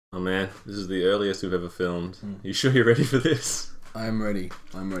Oh man, this is the earliest we've ever filmed. You sure you're ready for this? I'm ready.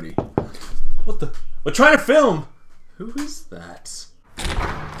 I'm ready. What the? We're trying to film! Who is that?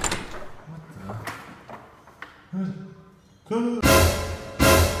 What the?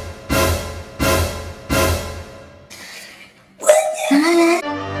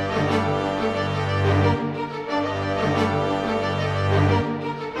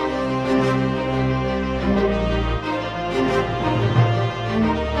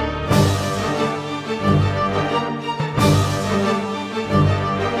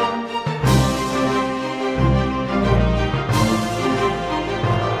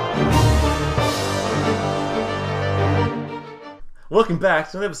 Welcome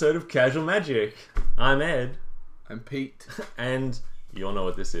back to an episode of Casual Magic. I'm Ed. I'm Pete. And you all know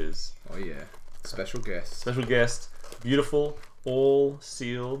what this is. Oh yeah. Special guest. Special guest. Beautiful. All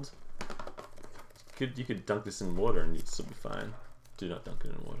sealed. You could dunk this in water and you'd still be fine. Do not dunk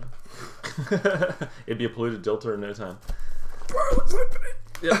it in water. It'd be a polluted delta in no time. Bro, let's open it.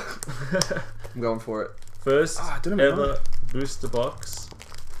 Yeah. I'm going for it. First ever booster box.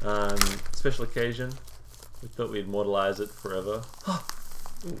 Special occasion. We thought we'd immortalize it forever.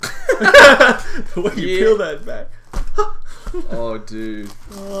 The way you peel that back. Oh, dude.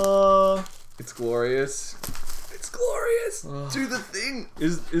 It's glorious. It's glorious. Do the thing.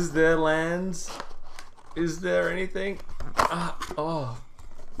 Is there lands? Is there anything?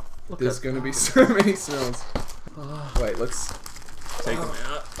 There's going to be so many smells. Wait, let's take them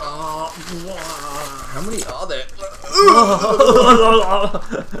out. How many are there?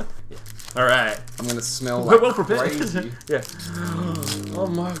 All right. I'm gonna smell like well prepared. Crazy. Yeah. Oh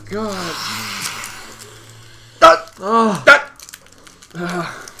my god. That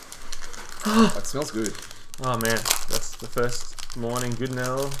smells good. Oh man, that's the first morning good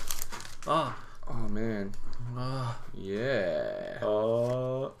now. Oh man. Yeah.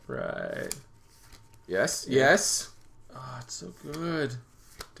 All right. Yes. Yes. Oh, it's so good.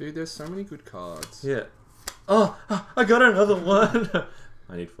 Dude, there's so many good cards. Yeah. Oh, I got another one.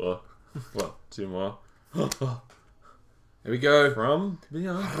 I need 4. Well, 2 more. Here we go. From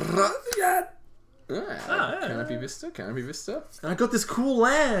beyond. Canopy Vista. Canopy Vista. And I got this cool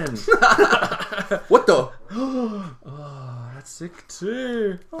land. What the? Oh, that's sick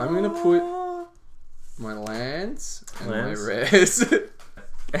too. I'm gonna put my lands and my rares. And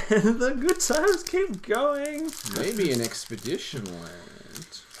the good times keep going. Maybe an expedition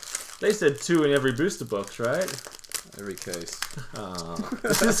land. They said 2 in every booster box, right? Every case.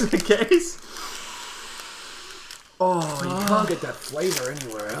 Is this the case? Oh, you can't get that flavor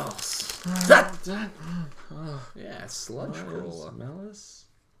anywhere else. Yeah, sludge crawler. Malice.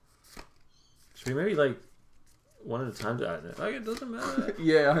 Should we maybe like one at a time? I don't know. Like, it doesn't matter.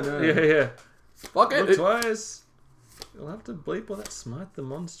 Yeah, I know. Yeah. Fuck it. Look twice. You'll have to bleep all that. Smite the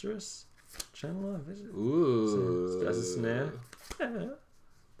monstrous. Channeler. Ooh. So, that's a snare. Yeah.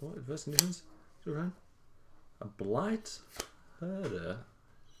 What adverse conditions? Run. A blight herder.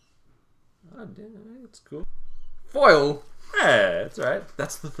 Oh damn, that's cool. Foil. Yeah, that's right.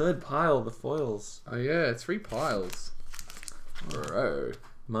 That's the third pile. The foils. Oh yeah, 3 piles. Bro.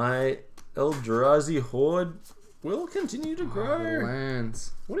 My Eldrazi horde will continue to grow.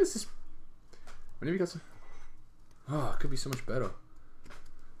 Lands. What is this? When have you got some? Oh, it could be so much better.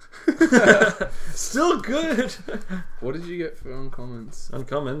 Still good. What did you get for uncommons?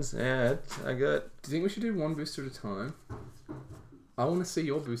 Uncommons, yeah, I got. Do you think we should do 1 booster at a time? I want to see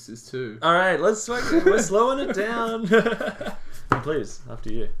your boosters too. All right, let's. We're slowing it down. Please, after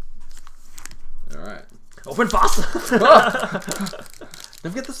you. All right. Open faster. Don't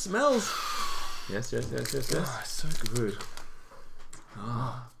forget the smells. Yes. Oh, so good.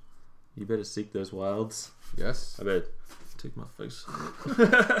 You better seek those wilds. Yes. I better take my face.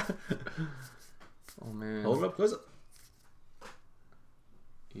 Oh man. Hold it up closer.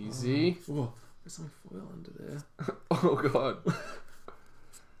 Easy. Oh, there's some foil under there. Oh god.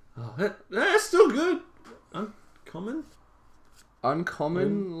 That's still good.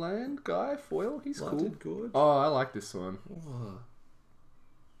 Uncommon land guy foil. He's cool. Good. Oh, I like this one. Oh.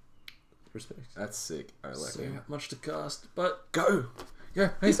 Respect. That's sick. I like so it. much to cast, but go.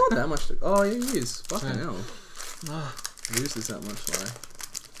 Yeah, he's not that much to. Oh yeah, he is. Fucking hell. Loses that much though.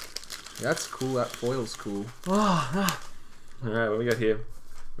 That's cool. That foil's cool. Alright, what we got here?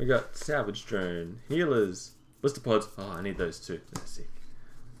 We got Salvage Drone, Healers, Blister Pods. Oh, I need those too. They're sick.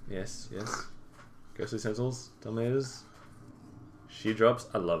 Yes. Ghostly Sentinels, Dominators, Sheer Drops.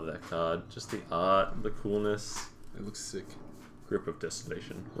 I love that card. Just the art, the coolness. It looks sick. Grip of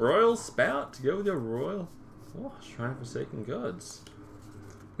Desolation. Royal Spout to go with your Royal. Oh, Shrine of Forsaken Gods.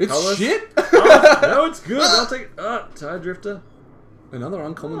 It's shit! Oh, no, it's good. I'll take it. Tide Drifter. Another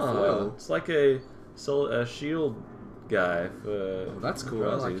uncommon Oh, foil. it's like a shield guy for. Oh, that's cool.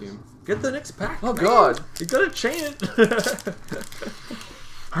 I like Eldrazi's. him. Get the next pack. Oh man. god! You gotta chain it.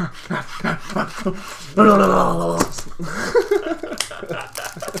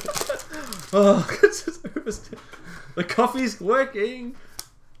 Oh, it's just overstep. The coffee's working.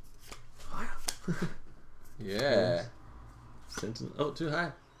 Yeah. Sentinel. Oh, too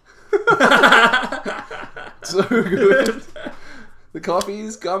high. So good. The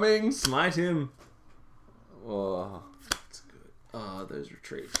coffee's coming. Smite him. Oh. That's good. Oh, those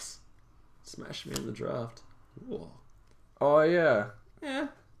retreats. Smash me in the draft. Ooh. Oh yeah. Yeah.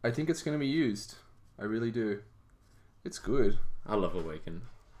 I think it's going to be used. I really do. It's good. I love Awaken.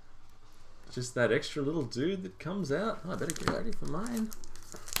 Just that extra little dude that comes out. Oh, I better get ready for mine.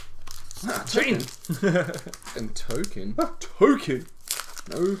 Ah, Chain! And token. Token!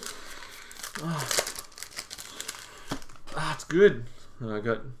 No. Ah, it's good. Oh, I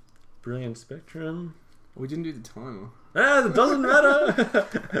got Brilliant Spectrum. We didn't do the timer. Ah, it doesn't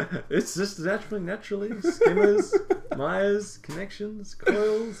matter. It's just naturally. Skimmers, Myers, Connections,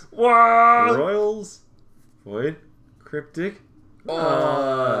 Coils, Wow! Royals, Void, Cryptic. Oh,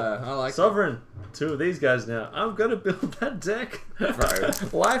 I like Sovereign. Two of these guys now. I'm gonna build that deck. Bro.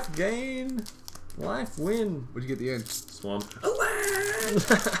 Life gain. Life win. What'd you get at the end? Swamp. A land!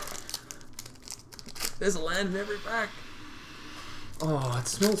 There's a land in every pack. Oh, it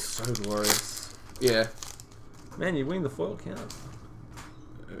smells so glorious. Yeah. Man, you win the foil count.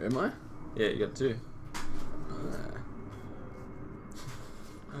 Am I? Yeah, you got two.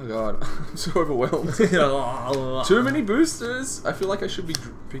 Oh god, I'm so overwhelmed. Too many boosters. I feel like I should be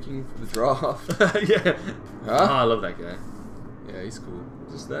picking the draft. Yeah. Huh? Oh, I love that guy. Yeah, he's cool.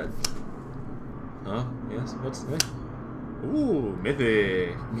 Just that. Oh, yes. What's next? Ooh,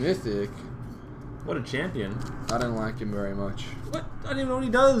 Mythic. Mythic. What a champion. I don't like him very much. What? I don't even know what he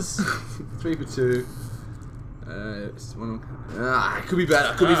does. 3 for 2. It could be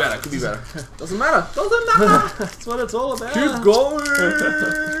better. Could be better. Could be better. Doesn't matter. Doesn't matter. That's what it's all about. Keep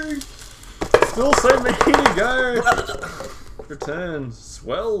going. Still so many to go. Returns.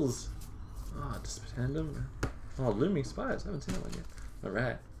 Swells. Oh, just tandem. Oh, Looming Spires. I haven't seen that one yet.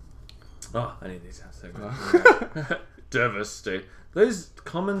 Alright. Oh, I need these out so good. Devastate. Those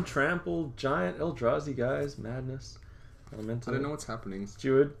common trample giant Eldrazi guys. Madness. Elemental. I don't know what's happening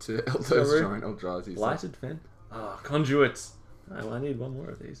Steward. to those Discovery. giant Eldrazi. Lighted Fen. Oh, Conduits. Oh, well, I need one more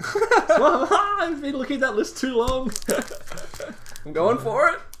of these. I've been looking at that list too long. I'm going for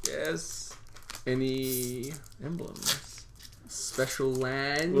it. Yes. Any Emblems. special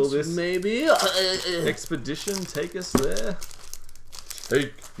lands? Will this maybe? expedition take us there?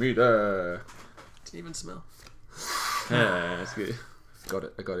 Take me there. Didn't even smell. Yeah, that's good. Got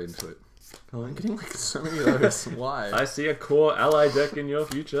it. I got into it. I'm Colin. getting like so many of those. Why? I see a core ally deck in your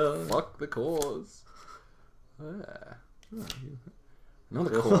future. Fuck the cause. Oh,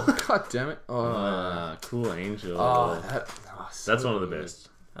 Another Cool. core. God damn it. Oh, Ah, cool angel. so That's one of the good. best.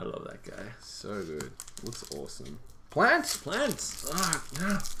 I love that guy. So good. Looks awesome. Plants. Plants. Ah,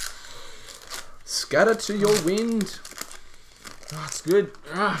 yeah. Scatter to your wind. Oh, it's good.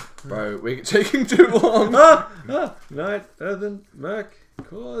 Ah. Bro, we're taking too long. Knight, Earthen, Merc,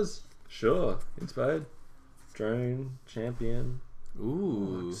 Cause. Sure. Inspired. Drone, Champion.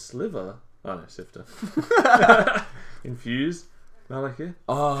 Ooh. Sliver. Oh no, Sifter. Infuse. Malakir.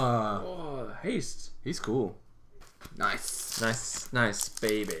 Ah, Oh, Haste. he's cool. Nice. Nice,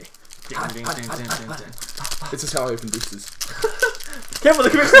 baby. Ding, ding, ding, ding, ding, ding. This is how I open boosters. Careful,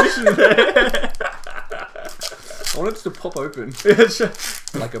 the expedition there. I want it to pop open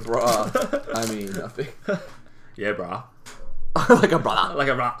like a bra. I mean, nothing. Yeah, brah. Like a bra. Like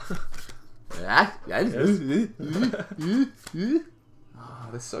a bra. Yeah. Yes. Oh,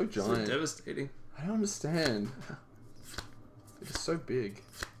 they're so So giant. devastating. I don't understand. They're just so big.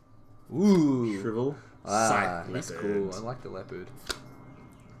 Ooh. Shrivel. Ah, Sight he's leopard. cool. I like the leopard.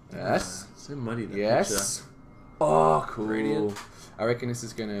 Yes. So muddy that Yes. Oh, cool. Radiant. I reckon this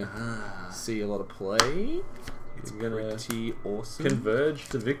is gonna picture. see a lot of play. It's gonna Pretty awesome. converge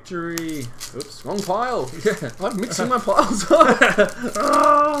to victory. Oops, wrong pile. Yeah. I'm mixing my piles up.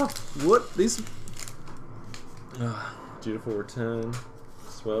 Ah! What? These? Dutiful return.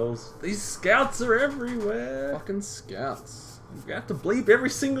 Swells. These scouts are everywhere. Fucking scouts. You have to bleep every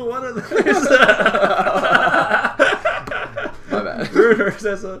single one of those. My bad. Ruiners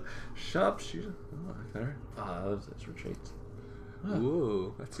as a sharpshooter. Oh, okay. Ah, that's retreats. Ah,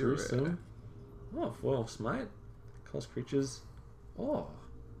 Ooh, that's your gruesome. Oh, foil smite. Cost creatures. Oh,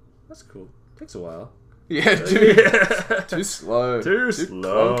 that's cool. Takes a while. Yeah, dude. Yeah. Too slow. Too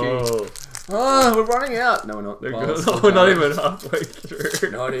slow. clunky. Oh, we're running out. No, we're not. They're Oh, good. still Oh, not going. even halfway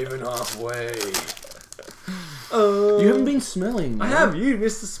through. Not even halfway. You haven't been smelling. I Man. have. You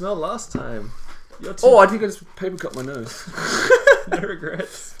missed the smell last time. Oh, I think I just paper cut my nose. No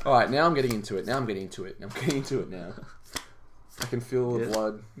regrets. Alright, now I'm getting into it. Now. I can feel the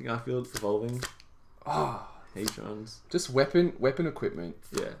blood. I feel it evolving. Oh, Hadrons. just weapon equipment.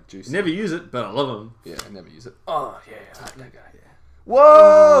 Yeah. Juicy. Never use it, but I love them. Yeah, I never use it. Oh, yeah, I like that guy. Yeah.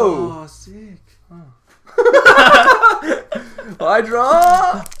 Whoa! Oh, sick.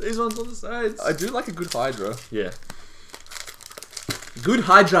 Hydra! These ones on the sides. I do like a good Hydra. Yeah. Good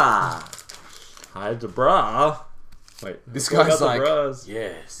Hydra! Hide the bra. Wait. This what guy's about like, the bras?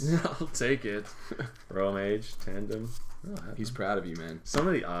 yes. I'll take it. Raw Mage, Tandem. Oh, He's proud of you, man. some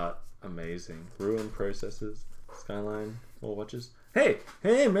of the art, amazing. Ruin processes, Skyline, all watches. Hey,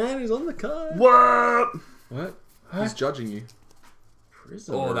 man, he's on the card. What? What? He's judging you.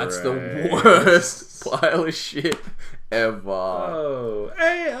 Prison Oh, that's the race. worst pile of shit ever. Oh,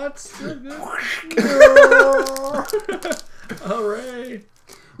 hey, that's so good. Hooray.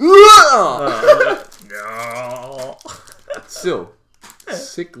 No. Still,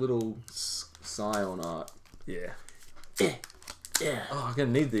 sick little Scion art. Yeah. Oh, I'm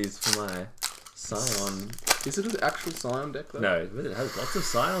gonna need these for my Scion. Is it an actual Scion deck though? No, but it has lots of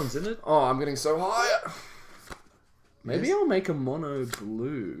Scions in it. Oh, I'm getting so high. Maybe Yes. I'll make a mono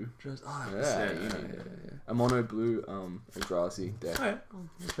blue. Yeah. A mono blue Eldrazi deck. Alright,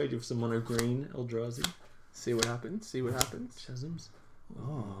 I'll trade you for some mono green Eldrazi. See what happens. Chasms.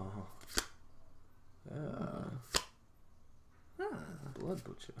 Oh. Blood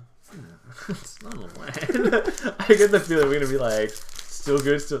Butcher. It's not a land. I get the feeling we're gonna be like, still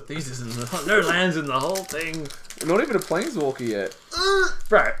good, still thesis, and no lands in the whole thing. We're not even a Planeswalker yet.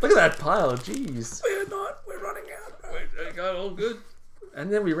 Right, look at that pile, jeez. We're running out. We got all good.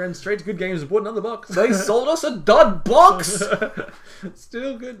 And then we ran straight to good games and bought another box. They sold us a dud box!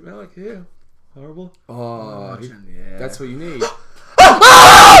 Still good, Malik, yeah. Horrible. Oh, Yeah. that's what you need.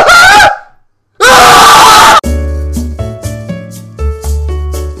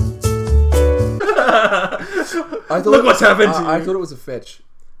 Look what's happened to you. I thought it was a fetch.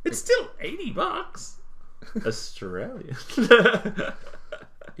 It's still $80. Australian.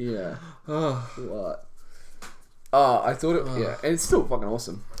 Yeah. Oh. What? Oh, I thought it. Yeah, and it's still fucking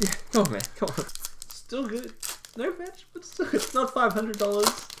awesome. Yeah, come on, man, come on. Still good. No fetch, but still good. It's not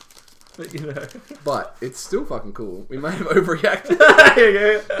 $500. But you know. But it's still fucking cool. We may have overreacted There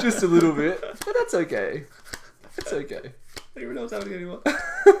you go. just a little bit, but that's okay. It's okay. Anyone else having any more?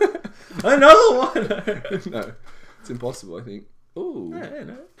 Another one! No, it's impossible, I think. Ooh. Yeah,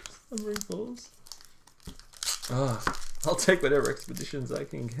 no. Slumbering Falls. Oh, I'll take whatever expeditions I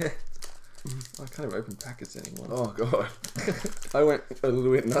can get. I can't even open packets anymore. Oh god. I went a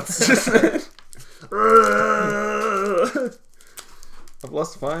little bit nuts just then. I've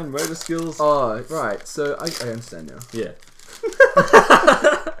lost fine motor skills. Oh, right. So I understand now. Yeah.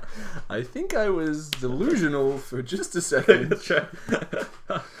 I think I was delusional for just a second. That's right.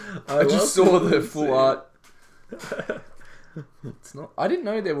 I just saw the full art. It's not. I didn't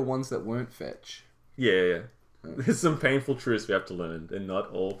know there were ones that weren't fetch. Yeah. There's some painful truths we have to learn. They're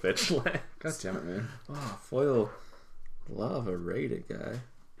not all fetch land. God damn it, man. Oh, foil lava raider guy.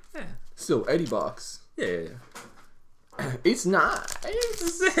 Yeah. Still, $80. Yeah. It's not.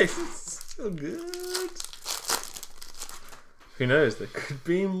 It's still good. Who knows? There could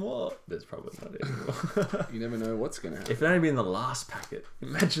be more. There's probably not anymore. You never know what's gonna happen. If it only been the last packet,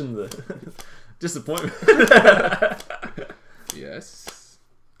 imagine the disappointment. Yes.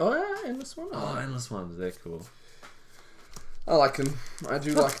 Oh yeah, endless one. Oh, endless ones. They're cool. I like them. I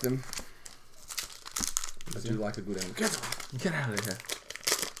do like them. I do like a good endless. Get out of here.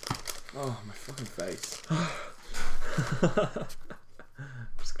 Oh, my fucking face.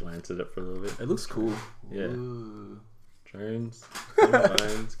 Just glance at it for a little bit. It looks cool. Yeah. Ooh. Drones,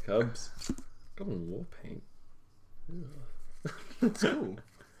 Vines, Cubs. Goblin War Paint. It's cool.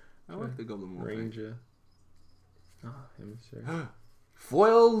 I like the Goblin War. Ranger. Oh, Hemisphere.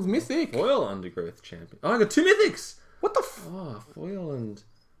 Foil Mythic. Foil Undergrowth Champion. Oh, I got 2 mythics! What the f... Oh, foil and...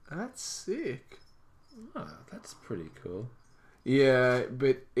 That's sick. Oh, that's pretty cool. Yeah,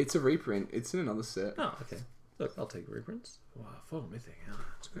 but it's a reprint. It's in another set. Oh, okay. Look, I'll take reprints. Wow, foil mythic. Oh,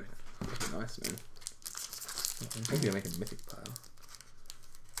 that's great. Nice, man. Maybe I make a mythic pile.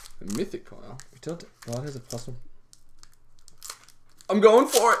 A mythic pile. We told God has a +1. I'm going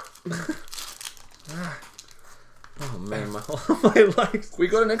for it. Oh man, my legs. We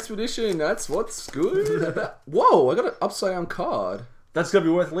got an expedition. That's what's good. Whoa, I got an upside down card. That's gonna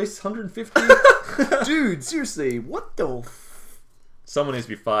be worth at least 150. Dude, seriously, what the f... Someone needs to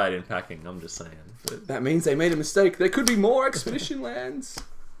be fired in packing, I'm just saying. But That means they made a mistake. There could be more expedition lands.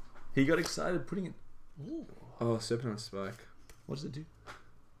 he got excited putting it... Ooh. Oh, Serpent on Spike. What does it do?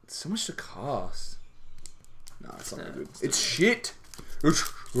 It's so much to cast. No, it's not No, good. it's It's shit. It's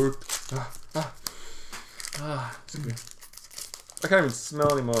good. It's good. I can't even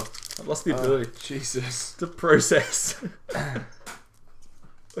smell anymore. I've lost the ability Jesus. to process.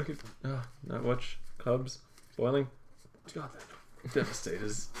 Okay. Oh, no, watch. Cubs. Boiling. God, they're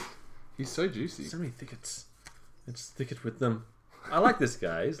devastators. He's so juicy. So many thickets. It's thicket with them. I like this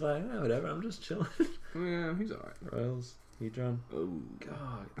guy. He's like, oh, whatever, I'm just chilling. Yeah, he's alright. Royals. Hedron. Oh.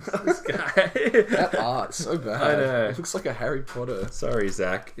 God, this guy. That art's so bad. I know. It looks like a Harry Potter. Sorry,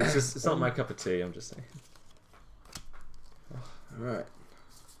 Zach. It's just, it's not my cup of tea, I'm just saying. Alright.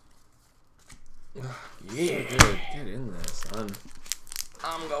 Yeah. Yeah. Get in there, son.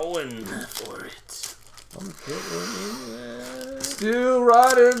 I'm going for it. I'm getting in there. Still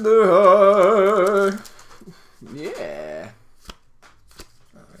right in the heart. Yeah.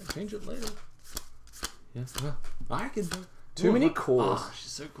 Alright, change it later. Yeah. Well, I can do. Too many cores. Oh,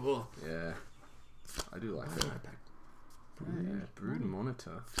 she's so cool. Yeah. I do like Oh, her. Yeah, brood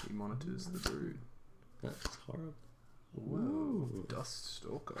monitor. He monitors the brood. That's horrible. Whoa. Dust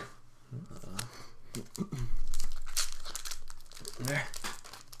Stalker.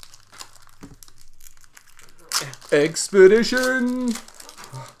 Expedition!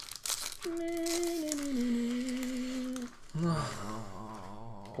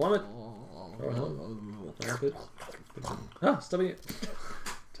 Plummet. Ah, stopping it.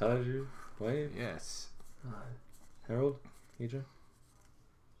 Taju. Wave. Yes. Herald. Hedra.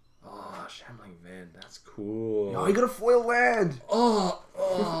 Oh, Shambling Van. That's cool. Oh, you got a foil land!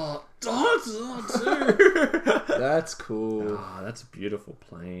 Too. That's cool. Ah, that's beautiful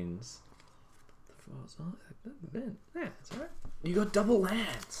plains. Oh, Van. Yeah, it's alright. You got double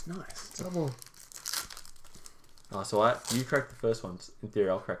lands. Nice. Double. Oh, so you cracked the first one. In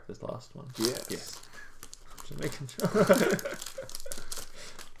theory, I'll crack this last one. Yes. Yes. Just making sure.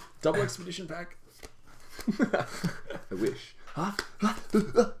 Double expedition pack. I wish. Huh?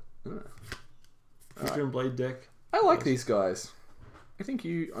 Future and Blade deck. I like these guys. I think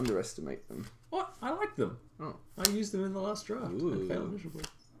you underestimate them. What? I like them. Oh. I used them in the last draft. Ooh. I failed miserably.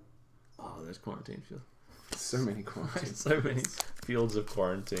 Oh, there's quarantine field. So many quantities. So many fields of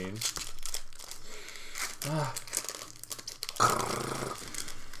quarantine. Ah.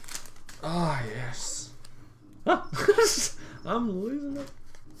 Ah, yes. Ah. I'm losing it.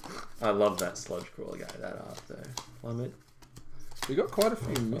 I love that sludge crawler guy. That art though. Plummet. We got quite a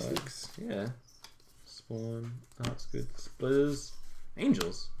few mystics. Yeah. Spawn. Oh, that's good. Splitters.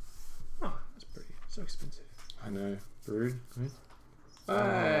 Angels. Oh, that's pretty. So expensive. I know. Brood.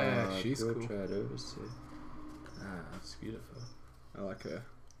 She's cool. Tried overseer. Ah, that's beautiful. I like her.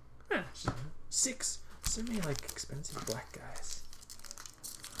 Ah, 6. So many like expensive black guys.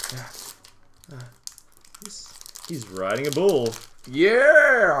 Yeah. He's riding a bull.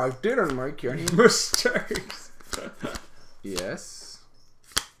 Yeah, I didn't make any mistakes. Yes.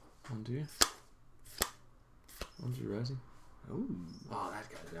 Undo rising. Ooh. Oh, that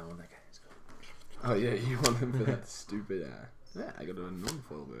guy. That one. That guy is good. Oh yeah, you want him for that stupid. Yeah, I got a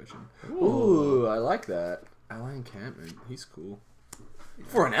non-foil version. Ooh. Ooh, I like that. Ally encampment. He's cool.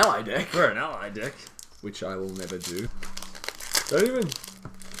 For an ally deck. For an ally deck. Which I will never do. Don't even.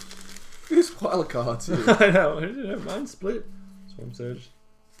 This pile of cards here. I know. Mine split. Swarm Surge.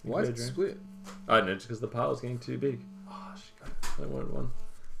 Why is it split? I know, just because the pile's getting too big. Oh, she got it. I wanted one.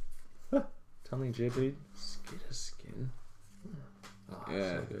 Huh. Tunneling Jeopardy. Skitter Skin. Oh,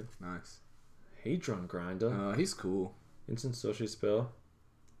 Yeah, so good. nice. Hadron Grinder. He's cool. Instant Sorcery Spell.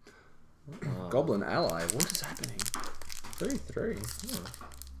 Oh. Goblin ally. What is happening? 33.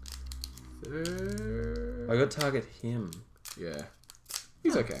 Third. I got to target him. Yeah.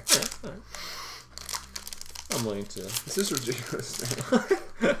 He's okay. Yeah, alright. I'm willing to. This is ridiculous.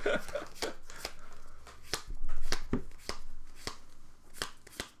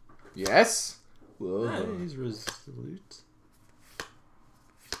 Yes. Whoa. No, he's resolute.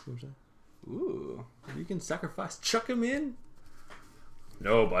 Ooh. You can sacrifice. Chuck him in.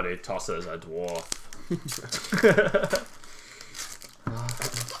 Nobody tosses a dwarf.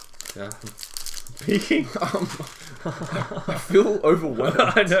 Yeah. Peeking. I feel overwhelmed.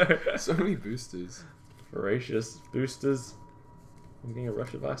 I know. So many boosters. Voracious boosters. I'm getting a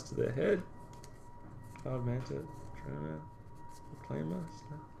rush of ice to their head. Cloud Manta. Trona. Reclaimer.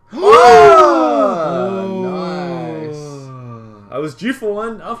 Oh! Nice. I was due for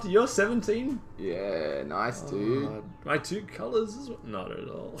one after your 17. Yeah, nice, dude. My 2 colors is not at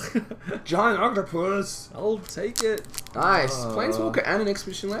all. Giant octopus. I'll take it. Nice. Planeswalker and an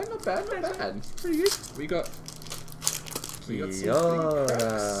expedition land. Not bad, not bad. Pretty good. We got some pretty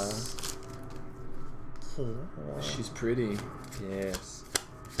cracks. She's pretty. Yes.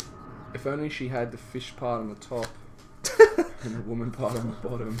 If only she had the fish part on the top and the woman part on the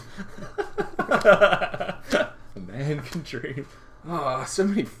bottom. A man can dream. Oh, so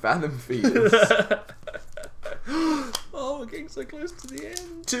many fathom feeders. Oh, we're getting so close to the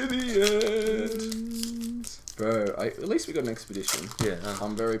end. To the end. Bro, at least we got an expedition. Yeah.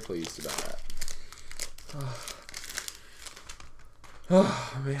 I'm very pleased about that.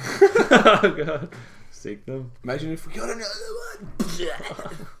 Oh, man. Oh, God. Seek them. Imagine if we got another one.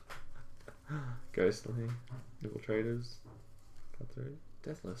 Ghostly. Infiltrators. Cut through.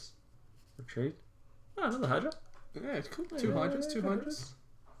 Deathless. Retreat. Oh, another Hydra. Yeah, it's cool. Two Hydras.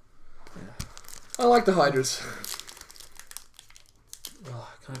 Yeah. I like the Hydras. Oh,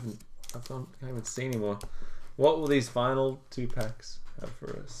 I can't even see anymore. What will these final 2 packs have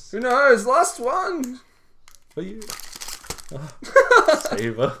for us? Who knows? Last one. For you. Oh.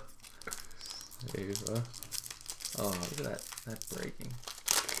 Saver. Oh, look at that breaking.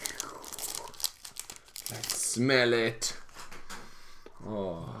 Let's smell it.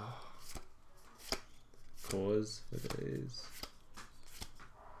 Oh. Pause for days.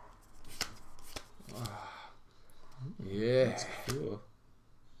 Yeah. That's cool.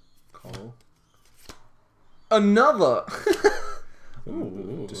 Cole. Another.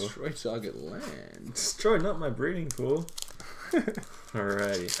 Ooh. Destroy target land. Destroy not my breeding pool.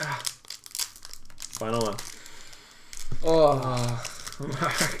 Alrighty. Final one. Oh. Oh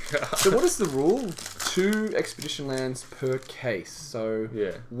my God. So what is the rule? 2 expedition lands per case. So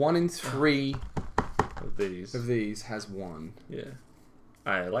Yeah. 1 in 3 Of these. has 1. Yeah.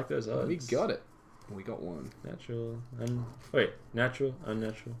 I like those odds. We got it. We got 1. Natural. Natural,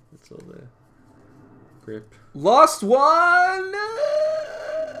 unnatural. It's all there. Grip. Last one.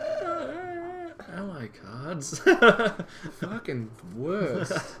 Ally cards. Fucking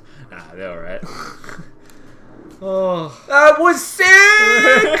worst. Nah, they're alright. Oh. That was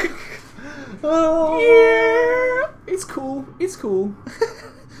sick. Oh. Yeah. It's cool. It's cool.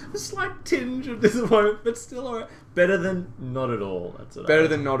 A slight tinge of disappointment, but still alright. Better than not at all. That's what Better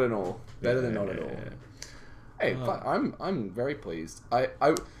than not at all. Better than not at all. Yeah. Hey, but I'm very pleased.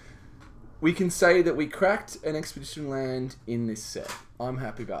 We can say that we cracked an expedition land in this set. I'm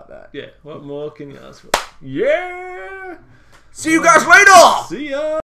happy about that. Yeah. What more can you ask for? Yeah. See you guys later. See ya.